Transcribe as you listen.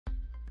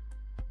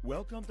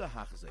Welcome to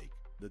Hachzik,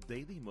 the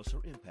Daily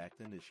Musar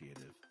Impact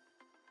Initiative.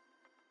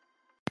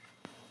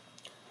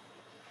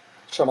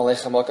 Shalom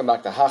Aleichem, welcome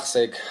back to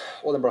Hachzik.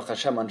 Olam Baruch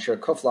Hashem on Shir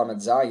Kuf Lamed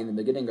Zayin, the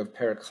beginning of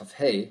Perek Chaf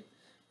Hei,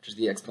 which is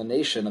the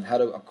explanation of how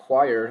to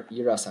acquire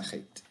Yiras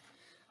HaChet.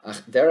 Ach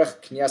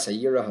derech knias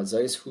ha'yira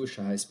hazayis hu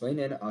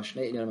sheha'isplainin al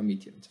shnei inyanim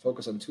amitim. To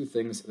focus on two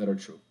things that are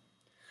true.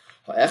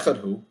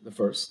 Ha'echad hu, the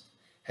first,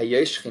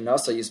 hayesh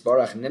chinasa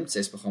yisbarach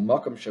nimtzeis b'chol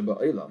makom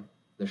sheba'olam.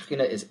 The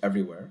Shechina is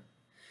everywhere.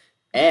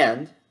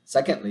 And,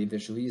 secondly,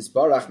 v'shu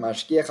yisbarach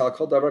mashgiach al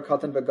kol davar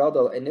katan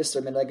v'gadol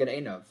enisr min egen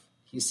einav.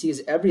 He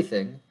sees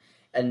everything,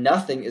 and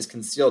nothing is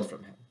concealed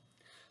from him.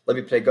 Let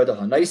me play gadol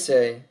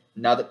ha'naiseh,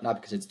 not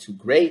because it's too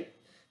great,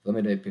 not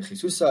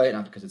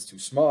because it's too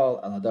small.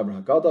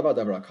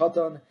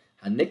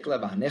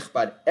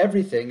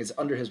 Everything is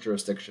under his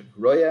jurisdiction.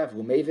 There's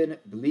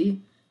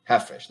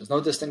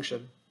no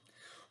distinction.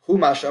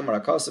 There's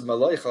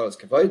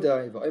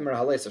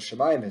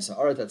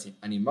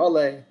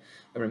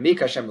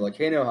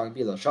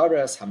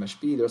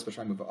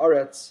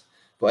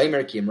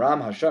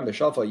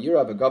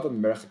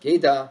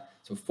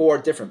So 4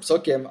 different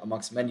psukim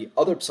amongst many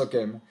other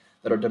psukim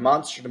that are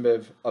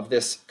demonstrative of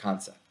this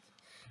concept.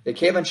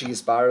 Since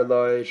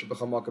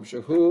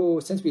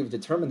we've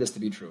determined this to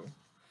be true,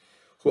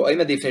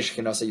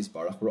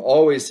 we're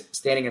always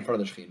standing in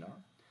front of the Shekhinah.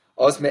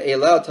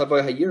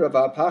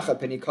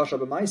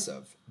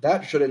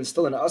 That should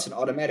instill in us an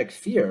automatic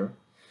fear,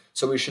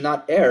 so we should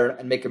not err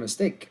and make a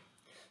mistake.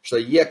 It's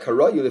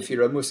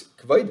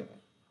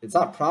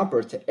not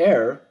proper to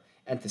err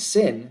and to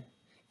sin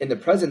in the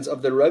presence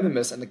of the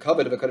Romimus and the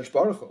covet of HaKadosh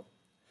Baruch Hu.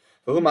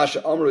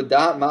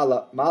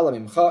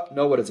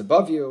 Know what is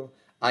above you.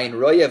 Ayin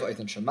royev,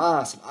 oithen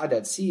shamas, an eye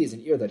that sees,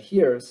 an ear that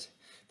hears.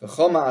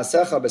 V'choma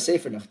asecha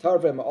b'sefer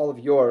nechtarvim, all of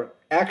your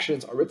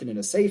actions are written in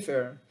a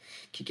sefer.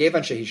 Ki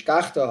kevan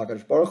shehishkachta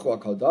HaKadosh Baruch Hu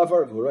akol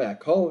davar, v'huroi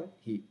akol,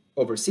 he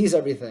oversees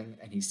everything,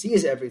 and he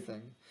sees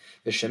everything.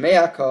 V'shemei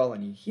akol,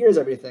 and he hears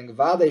everything.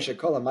 V'adei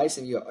shekol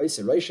ha'maisim yu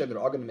oisei roishem, they're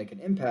all going to make an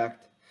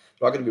impact,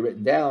 they're all going to be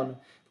written down.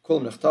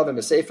 V'kulam nechtarvim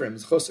b'sefer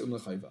imzchus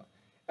umlechayva.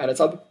 And it's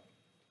something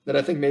that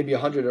I think maybe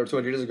 100 or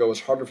 200 years ago was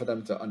harder for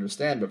them to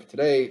understand, but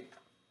today,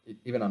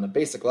 even on a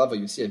basic level,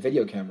 you see a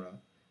video camera,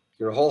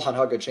 your whole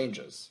hanhaga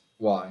changes.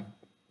 Why?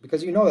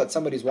 Because you know that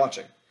somebody's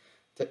watching.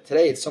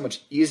 Today, it's so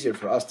much easier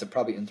for us to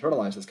probably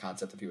internalize this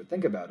concept if you would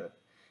think about it,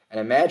 and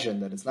imagine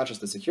that it's not just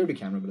the security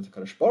camera, but it's a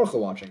Kadosh Baruch Hu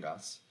watching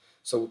us.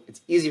 So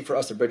it's easy for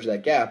us to bridge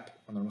that gap.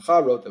 When the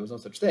Ramchal wrote, there was no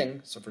such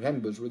thing, so for him,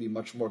 it was really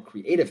much more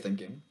creative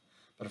thinking.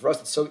 But for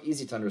us, it's so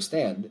easy to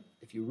understand.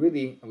 If you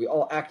really, and we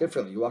all act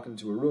differently. You walk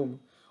into a room,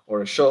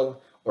 or a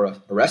shul, or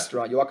a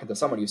restaurant, you walk into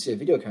someone, you see a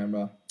video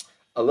camera,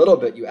 a little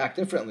bit, you act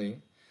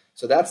differently.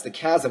 So that's the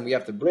chasm we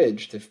have to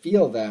bridge to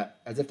feel that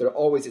as if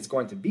it's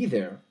going to be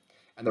there,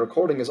 and the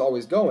recording is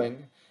always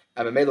going,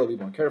 and Millman will be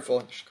more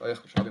careful.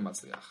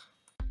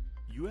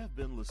 You have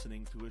been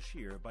listening to a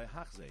shir by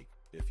Hachzik.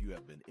 If you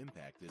have been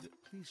impacted,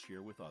 please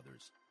share with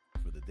others.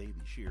 For the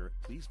daily shir,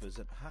 please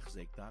visit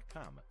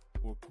Hachzik.com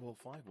or call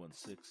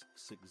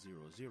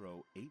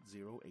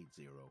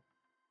 516-600-8080.